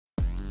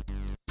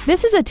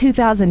This is a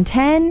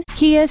 2010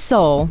 Kia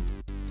Soul.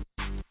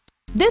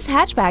 This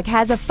hatchback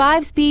has a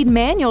 5-speed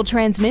manual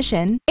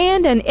transmission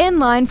and an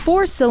inline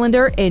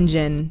 4-cylinder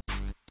engine.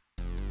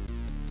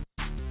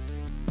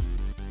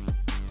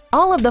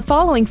 All of the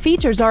following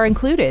features are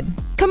included: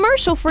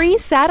 commercial-free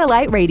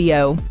satellite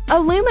radio,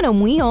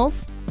 aluminum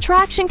wheels,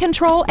 traction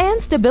control and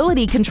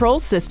stability control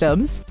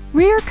systems,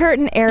 rear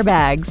curtain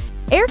airbags,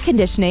 air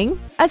conditioning,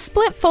 a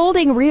split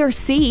folding rear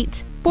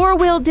seat,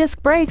 4-wheel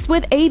disc brakes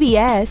with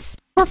ABS,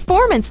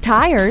 performance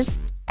tires,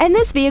 and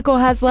this vehicle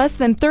has less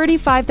than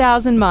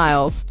 35,000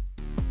 miles.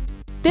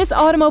 This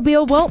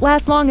automobile won't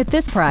last long at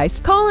this price.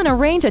 Call and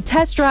arrange a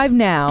test drive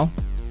now.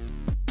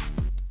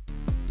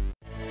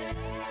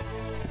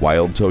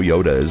 Wild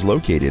Toyota is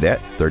located at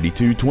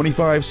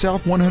 3225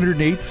 South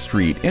 108th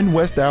Street in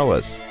West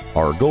Dallas.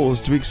 Our goal is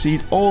to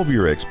exceed all of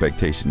your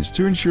expectations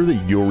to ensure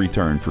that you'll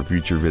return for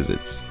future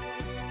visits.